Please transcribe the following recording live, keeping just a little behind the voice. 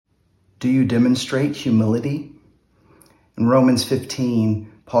Do you demonstrate humility? In Romans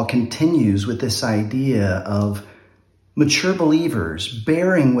 15, Paul continues with this idea of mature believers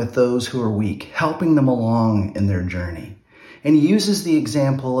bearing with those who are weak, helping them along in their journey. And he uses the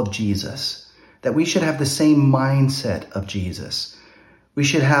example of Jesus, that we should have the same mindset of Jesus. We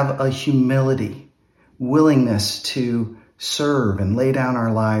should have a humility, willingness to serve and lay down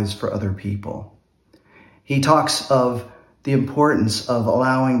our lives for other people. He talks of the importance of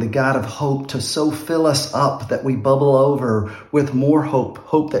allowing the God of hope to so fill us up that we bubble over with more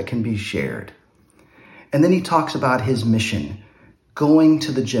hope that can be shared. And then he talks about his mission, going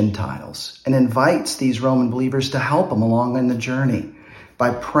to the Gentiles, and invites these Roman believers to help him along in the journey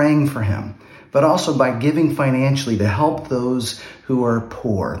by praying for him, but also by giving financially to help those who are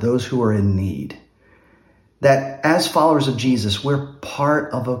poor, those who are in need. That as followers of Jesus, we're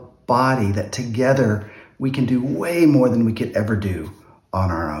part of a body that together we can do way more than we could ever do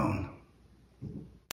on our own.